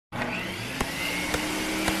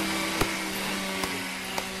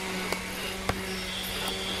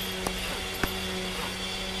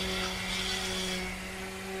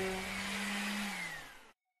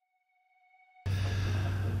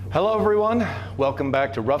Hello everyone, welcome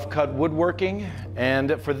back to Rough Cut Woodworking,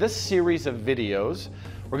 and for this series of videos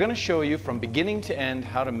we're going to show you from beginning to end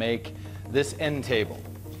how to make this end table.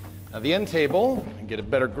 Now the end table, get a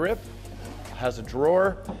better grip, has a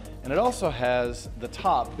drawer, and it also has the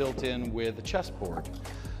top built in with a chessboard.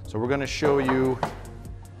 So we're going to show you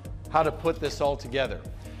how to put this all together.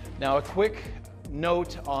 Now a quick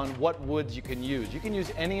note on what woods you can use. You can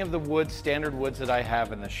use any of the woods, standard woods that I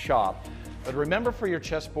have in the shop. But remember, for your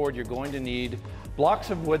chessboard, you're going to need blocks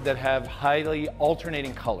of wood that have highly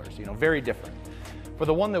alternating colors, very different. For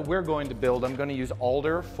the one that we're going to build, I'm going to use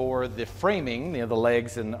alder for the framing, the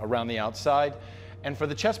legs and around the outside. And for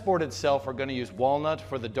the chessboard itself, we're going to use walnut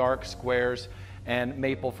for the dark squares and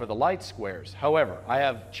maple for the light squares. However, I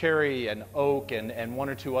have cherry and oak and one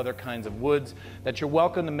or two other kinds of woods that you're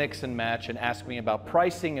welcome to mix and match and ask me about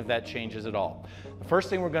pricing if that changes at all. The first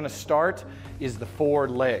thing we're going to start is the 4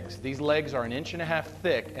 legs. These legs are 1.5 inches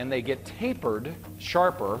thick and they get tapered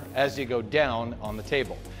sharper as you go down on the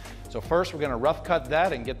table. So first we're going to rough cut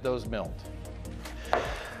that and get those milled.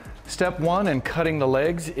 Step 1 in cutting the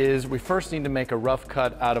legs is we first need to make a rough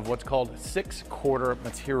cut out of what's called 6/4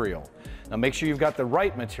 material. Now make sure you've got the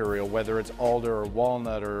right material, whether it's alder or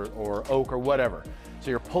walnut or oak or whatever. So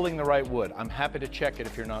you're pulling the right wood. I'm happy to check it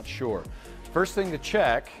if you're not sure. First thing to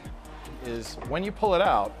check is when you pull it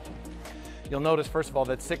out, you'll notice first of all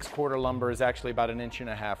that 6/4 lumber is actually about 1.5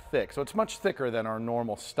 inches thick. So it's much thicker than our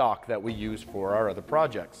normal stock that we use for our other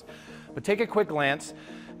projects. But take a quick glance,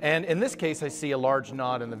 and in this case I see a large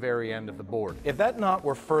knot in the very end of the board. If that knot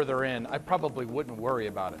were further in, I probably wouldn't worry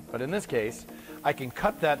about it. But in this case, I can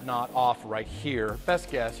cut that knot off right here.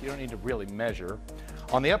 Best guess, you don't need to really measure,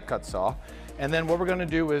 on the upcut saw. And then what we're going to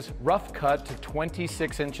do is rough cut to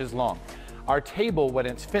 26 inches long. Our table, when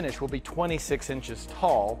it's finished, will be 26 inches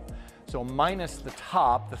tall. So minus the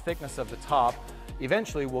top, the thickness of the top,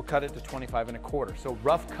 eventually we'll cut it to 25.25. So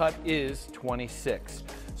rough cut is 26.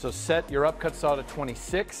 So set your upcut saw to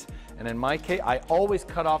 26. And in my case, I always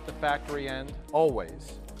cut off the factory end,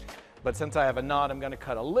 always. But since I have a knot, I'm going to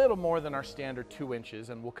cut a little more than our standard 2 inches,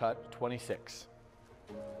 and we'll cut 26.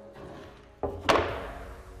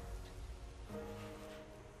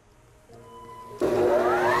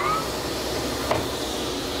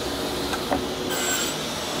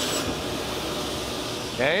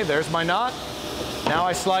 Okay, there's my knot. Now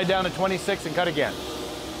I slide down to 26 and cut again.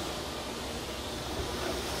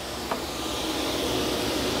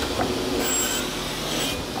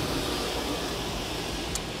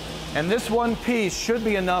 And this one piece should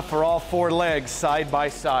be enough for all 4 legs side by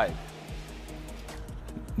side.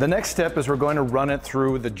 The next step is we're going to run it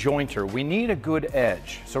through the jointer. We need a good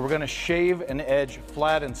edge. So we're going to shave an edge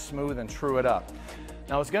flat and smooth and true it up.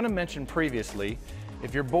 Now I was going to mention previously,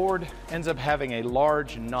 if your board ends up having a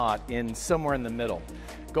large knot in somewhere in the middle,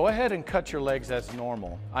 go ahead and cut your legs as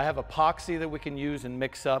normal. I have epoxy that we can use and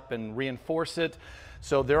mix up and reinforce it.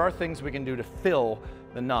 So there are things we can do to fill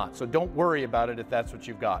the knot. So don't worry about it if that's what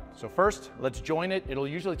you've got. So first, let's join it. It'll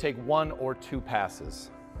usually take 1 or 2 passes.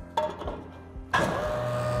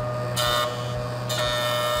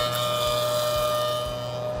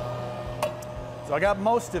 So I got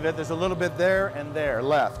most of it. There's a little bit there and there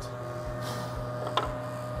left.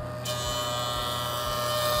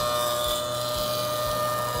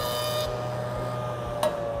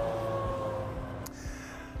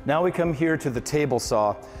 Now we come here to the table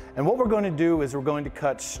saw, and what we're going to do is we're going to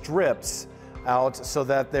cut strips out so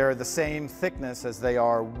that they're the same thickness as they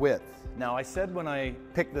are width. Now I said when I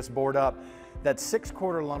picked this board up that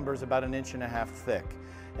 6/4 lumber is about 1.5 inches thick.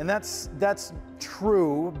 And that's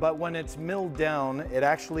true, but when it's milled down, it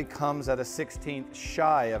actually comes at a 1/16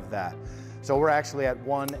 shy of that. So we're actually at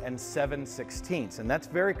 1 7/16, and that's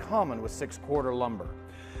very common with 6/4 lumber.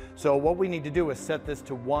 So what we need to do is set this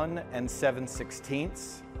to 1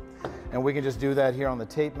 7/16. And we can just do that here on the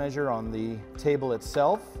tape measure on the table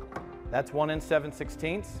itself. That's 1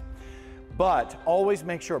 7/16. But always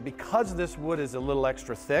make sure, because this wood is a little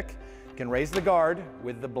extra thick, you can raise the guard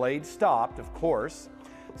with the blade stopped, of course.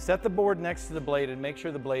 Set the board next to the blade and make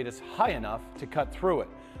sure the blade is high enough to cut through it.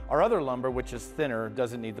 Our other lumber, which is thinner,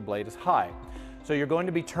 doesn't need the blade as high. So you're going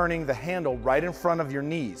to be turning the handle right in front of your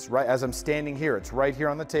knees, right as I'm standing here. It's right here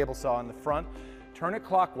on the table saw in the front. Turn it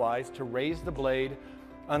clockwise to raise the blade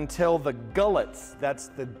until the gullets, that's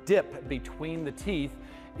the dip between the teeth,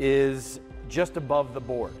 is just above the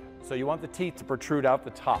board. So you want the teeth to protrude out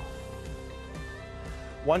the top.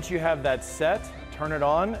 Once you have that set, turn it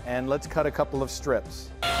on and let's cut a couple of strips.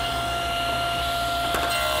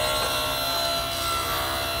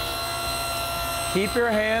 Keep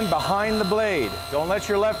your hand behind the blade. Don't let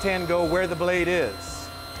your left hand go where the blade is.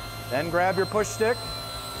 Then grab your push stick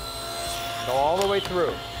Go all the way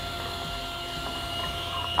through.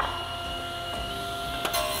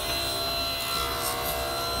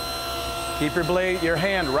 Keep your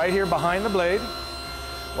hand right here behind the blade.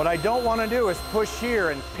 What I don't want to do is push here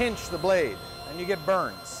and pinch the blade, and you get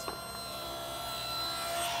burns.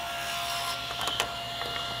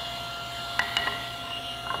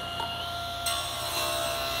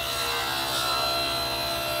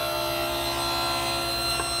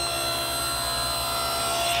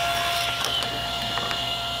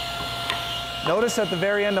 Notice at the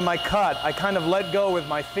very end of my cut, I kind of let go with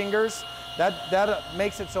my fingers. That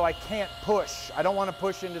makes it so I can't push. I don't want to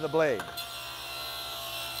push into the blade.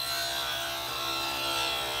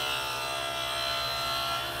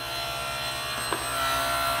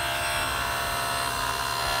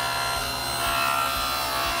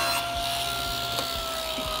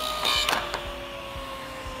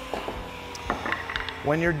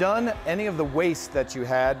 When you're done, any of the waste that you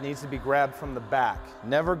had needs to be grabbed from the back.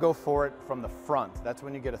 Never go for it from the front. That's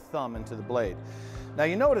when you get a thumb into the blade. Now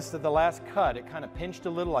you notice that the last cut, it kind of pinched a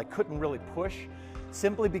little. I couldn't really push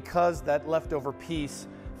simply because that leftover piece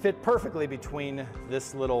fit perfectly between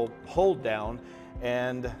this little hold down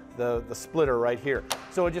and the splitter right here.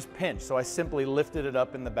 So it just pinched. So I simply lifted it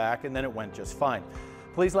up in the back and then it went just fine.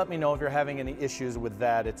 Please let me know if you're having any issues with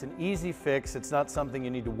that. It's an easy fix. It's not something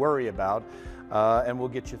you need to worry about, and we'll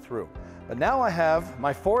get you through. But now I have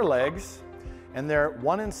my 4 legs, and they're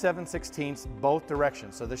 1 7/16 both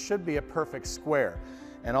directions. So this should be a perfect square.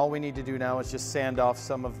 And all we need to do now is just sand off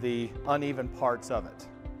some of the uneven parts of it.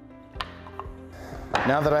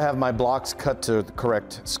 Now that I have my blocks cut to the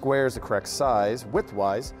correct squares, the correct size,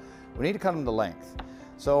 width-wise, we need to cut them to length.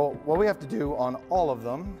 So what we have to do on all of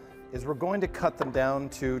them is we're going to cut them down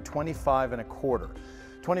to 25 1/4.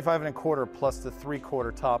 25 1/4 plus the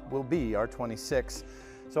 3/4 top will be our 26.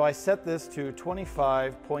 So I set this to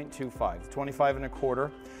 25.25, 25 1/4.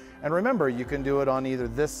 And remember, you can do it on either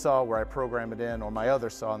this saw where I program it in or my other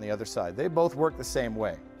saw on the other side. They both work the same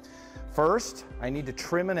way. First, I need to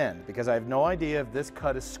trim an end because I have no idea if this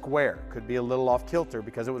cut is square. Could be a little off kilter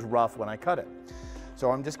because it was rough when I cut it.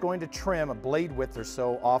 So I'm just going to trim a blade width or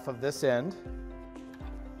so off of this end.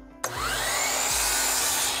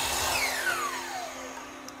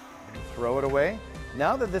 Throw it away.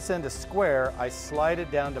 Now that this end is square, I slide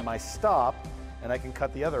it down to my stop and I can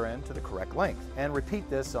cut the other end to the correct length. And repeat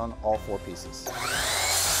this on all 4 pieces.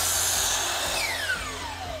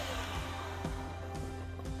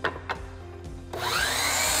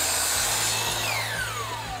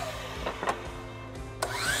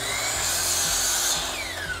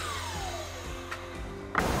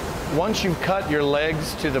 Once you've cut your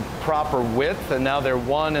legs to the proper width, and now they're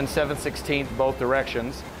 1 7/16 both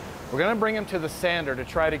directions, we're going to bring them to the sander to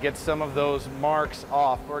try to get some of those marks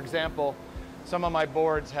off. For example, some of my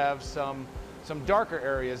boards have some darker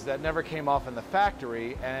areas that never came off in the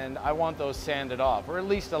factory, and I want those sanded off, or at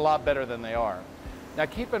least a lot better than they are. Now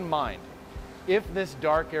keep in mind, if this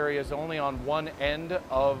dark area is only on one end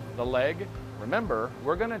of the leg, remember,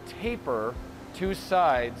 we're going to taper 2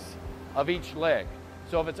 sides of each leg.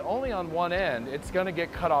 So if it's only on one end, it's going to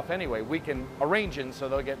get cut off anyway. We can arrange it so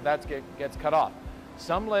that gets cut off.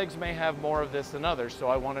 Some legs may have more of this than others, so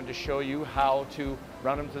I wanted to show you how to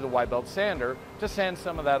run them through the Y-belt sander to sand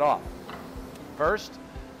some of that off. First,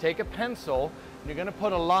 take a pencil, and you're going to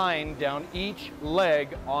put a line down each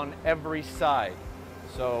leg on every side.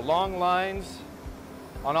 So long lines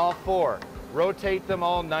on all 4. Rotate them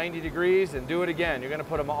all 90 degrees and do it again. You're going to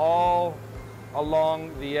put them all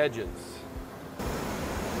along the edges.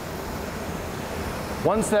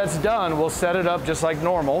 Once that's done, we'll set it up just like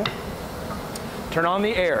normal. Turn on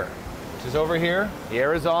the air, which is over here. The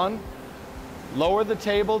air is on. Lower the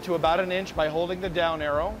table to about 1 inch by holding the down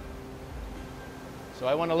arrow. So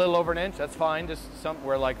I went a little over 1 inch, that's fine, just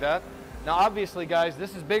somewhere like that. Now obviously guys,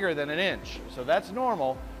 this is bigger than 1 inch, so that's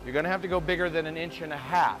normal. You're gonna have to go bigger than 1.5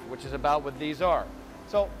 inches, which is about what these are.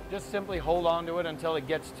 So just simply hold on to it until it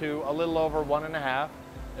gets to a little over 1.5.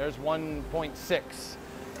 There's 1.6.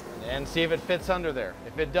 And see if it fits under there.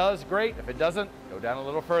 If it does, great. If it doesn't, go down a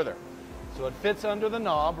little further. So it fits under the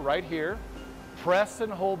knob right here. Press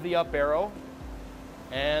and hold the up arrow,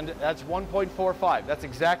 and that's 1.45. That's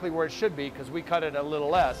exactly where it should be because we cut it a little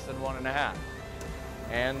less than 1.5.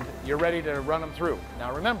 And you're ready to run them through.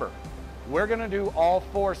 Now remember, we're going to do all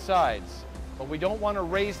 4 sides, but we don't want to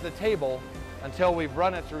raise the table until we've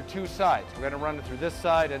run it through 2 sides. We're going to run it through this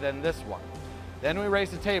side and then this one. Then we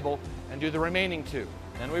raise the table and do the remaining 2.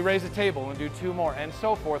 Then we raise the table and do 2 more, and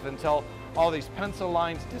so forth until all these pencil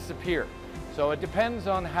lines disappear. So it depends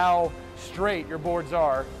on how straight your boards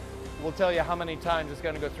are. will tell you how many times it's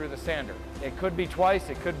going to go through the sander. It could be twice,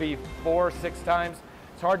 it could be 4 or 6 times.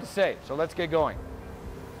 It's hard to say, so let's get going.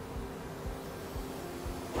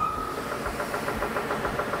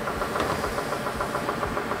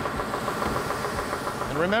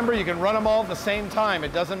 And remember, you can run them all at the same time,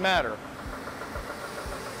 it doesn't matter.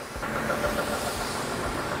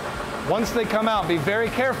 Once they come out, be very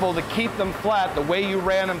careful to keep them flat the way you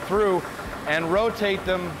ran them through and rotate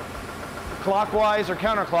them clockwise or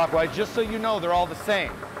counterclockwise, just so you know they're all the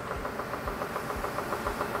same.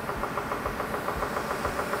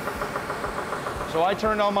 So I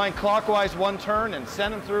turned on mine clockwise 1 turn and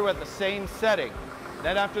sent them through at the same setting.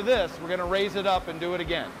 Then after this, we're going to raise it up and do it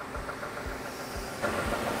again.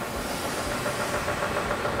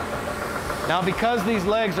 Now because these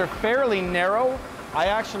legs are fairly narrow, I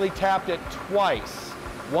actually tapped it twice.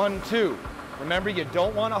 1, 2. Remember, you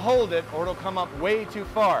don't want to hold it or it'll come up way too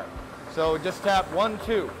far. So just tap 1,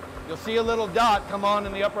 2. You'll see a little dot come on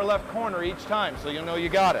in the upper left corner each time, so you'll know you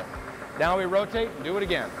got it. Now we rotate and do it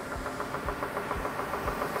again.